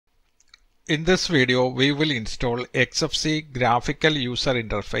In this video, we will install XFCE Graphical User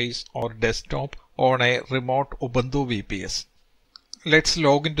Interface or Desktop on a remote Ubuntu VPS. Let's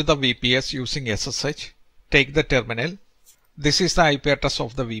log into the VPS using SSH. Take the terminal. This is the IP address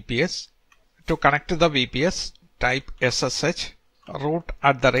of the VPS. To connect to the VPS, type SSH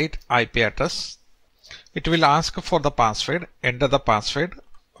root@IP address. It will ask for the password. Enter the password.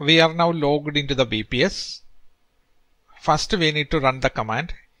 We are now logged into the VPS. First, we need to run the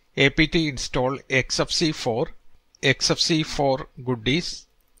command apt install XFCE4 goodies.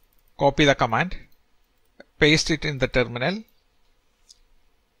 Copy the command, paste it in the terminal.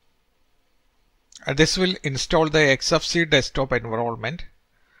 This will install the XFCE Desktop Environment.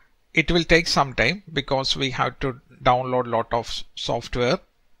 It will take some time because we have to download lot of software.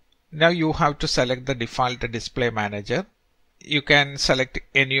 Now you have to select the default display manager. You can select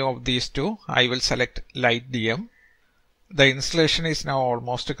any of these two. I will select Light DM. The installation is now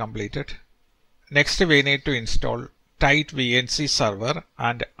almost completed. Next, we need to install Tight VNC server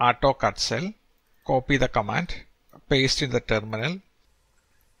and Auto Cut Cell. Copy the command, paste in the terminal.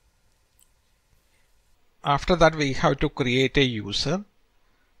 After that, we have to create a user.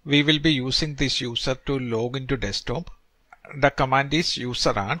 We will be using this user to log into desktop. The command is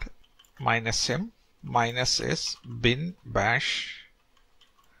user add -m -s bin bash.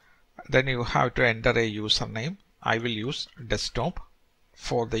 Then you have to enter a username. I will use desktop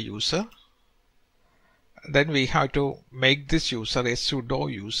for the user. Then we have to make this user a sudo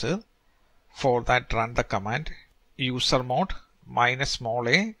user. For that, run the command usermod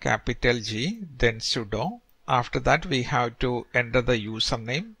 -a capital G, then sudo. After that, we have to enter the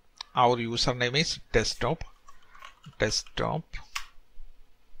username. Our username is desktop.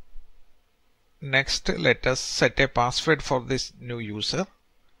 Next, let us set a password for this new user.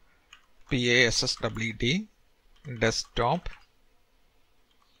 passwd desktop.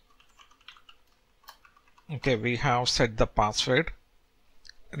 Okay, we have set the password.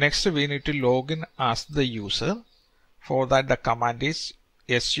 Next, we need to log in as the user. For that, the command is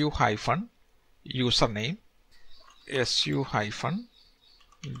su-username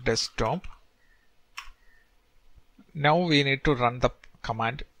su-desktop. Now we need to run the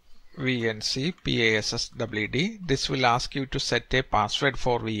command vnc passwd. This will ask you to set a password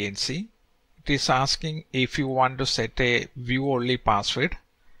for vnc. It is asking if you want to set a view only password.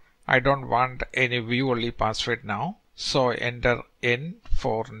 I don't want any view only password now, so enter N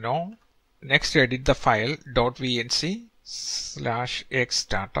for no. Next, edit the file .vnc/x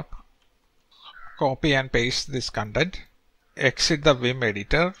startup. Copy and paste this content. Exit the Vim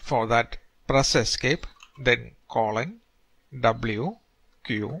editor. For that, press escape, then :w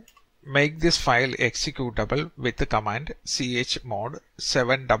q. Make this file executable with the command chmod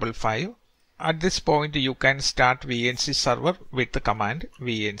 755. At this point, you can start VNC server with the command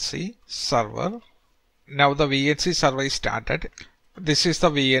VNC server. Now the VNC server is started. This is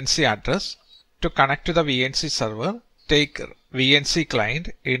the VNC address. To connect to the VNC server, take VNC client.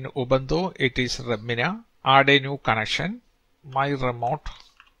 In Ubuntu, it is Remina. Add a new connection. My remote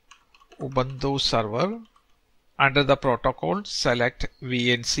Ubuntu server. Under the protocol, select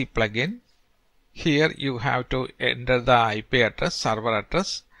VNC plugin. Here you have to enter the IP address, server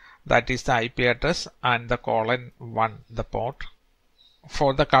address. That is the IP address and the :1, the port.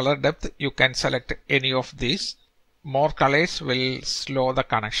 For the color depth, you can select any of these. More colors will slow the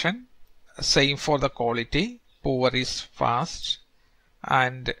connection. Same for the quality. Poor is fast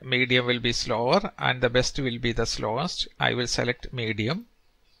and medium will be slower and the best will be the slowest. I will select medium.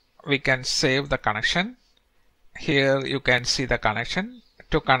 We can save the connection. Here you can see the connection.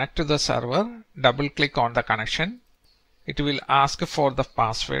 To connect to the server, double click on the connection. It will ask for the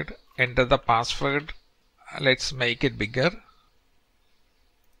password. Enter the password. Let's make it bigger.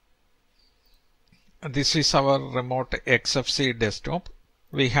 This is our remote XFCE desktop.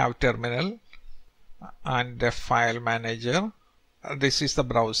 We have terminal and a file manager. This is the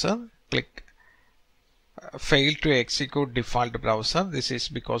browser. Click fail to execute default browser. This is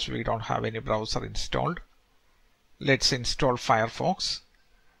because we don't have any browser installed. Let's install Firefox.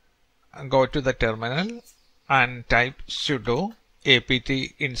 Go to the terminal and type sudo apt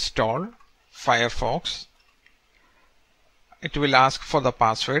install Firefox. It will ask for the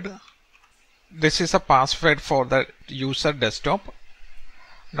password. This is a password for the user desktop,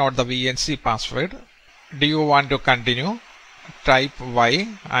 not the VNC password. Do you want to continue? Type Y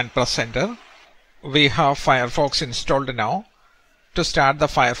and press enter. We have Firefox installed now. To start the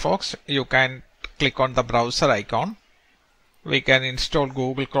Firefox, you can click on the browser icon. We can install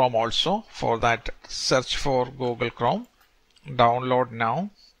Google Chrome also. For that, search for Google Chrome. Download now.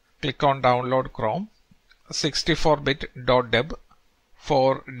 Click on download Chrome. 64-bit .deb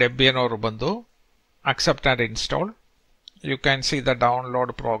for Debian or Ubuntu. Accept and install. You can see the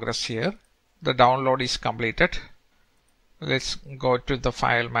download progress here. The download is completed. Let's go to the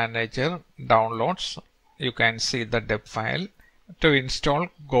file manager, downloads. You can see the deb file. To install,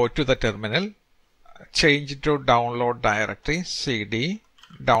 go to the terminal. Change to download directory, cd,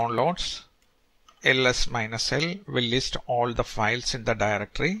 downloads, ls-l will list all the files in the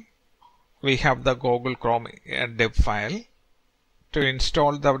directory. We have the Google Chrome deb file. To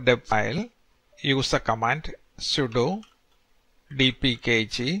install the deb file, use the command sudo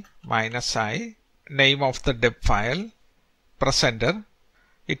dpkg -i, name of the deb file, press enter.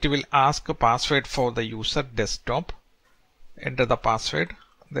 It will ask a password for the user desktop. Enter the password.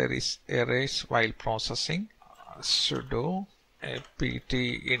 There is errors while processing. Sudo apt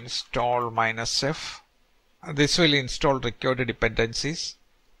install -f. This will install required dependencies.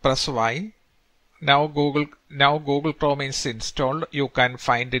 Press Y. Now Google Chrome is installed. You can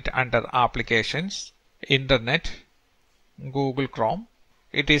find it under Applications, Internet, Google Chrome.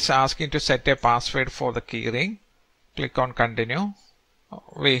 It is asking to set a password for the keyring. Click on Continue.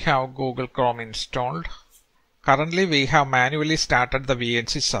 We have Google Chrome installed. Currently we have manually started the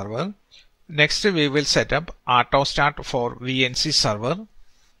VNC server. Next we will set up auto start for VNC server.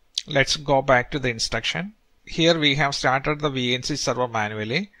 Let's go back to the instruction. Here we have started the VNC server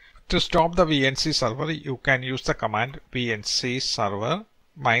manually. To stop the VNC server, you can use the command VNC server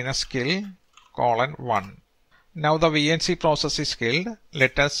 -kill:1. Now the VNC process is killed.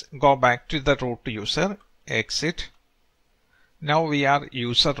 Let us go back to the root user, exit. Now we are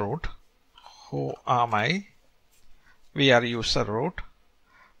user root. Who am I? We are user root.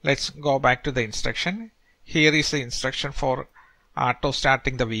 Let's go back to the instruction. Here is the instruction for auto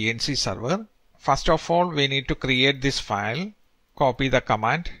starting the VNC server. First of all, we need to create this file. Copy the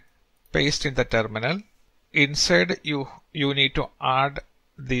command, paste in the terminal. Inside you need to add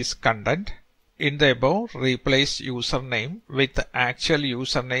this content. In the above, replace username with the actual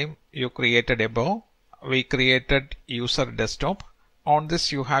username you created above. We created user desktop. On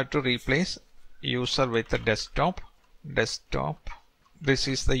this you have to replace user with the desktop. This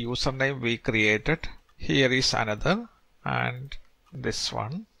is the username we created. Here is another, and this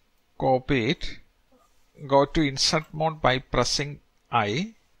one. Copy it. Go to insert mode by pressing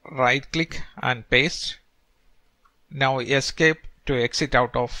I. Right click and paste. Now escape to exit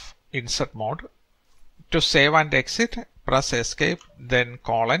out of insert mode. To save and exit, press escape, then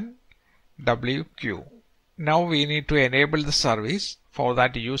 :WQ. Now we need to enable the service. For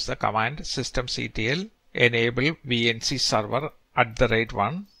that, use the command systemctl enable VNC server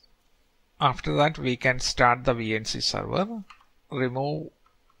 @1. After that, we can start the VNC server. Remove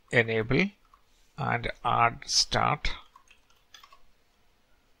enable and add start.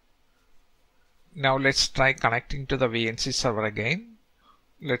 Now let's try connecting to the VNC server again.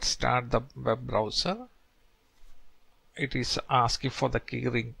 Let's start the web browser. It is asking for the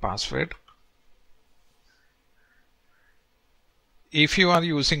keyring password. If you are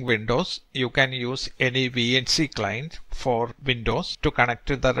using Windows, you can use any VNC client for Windows to connect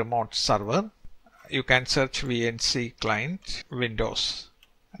to the remote server. You can search VNC client Windows.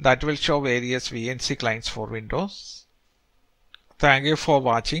 That will show various VNC clients for Windows. Thank you for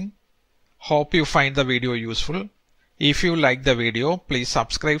watching. Hope you find the video useful. If you like the video, please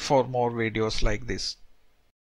subscribe for more videos like this.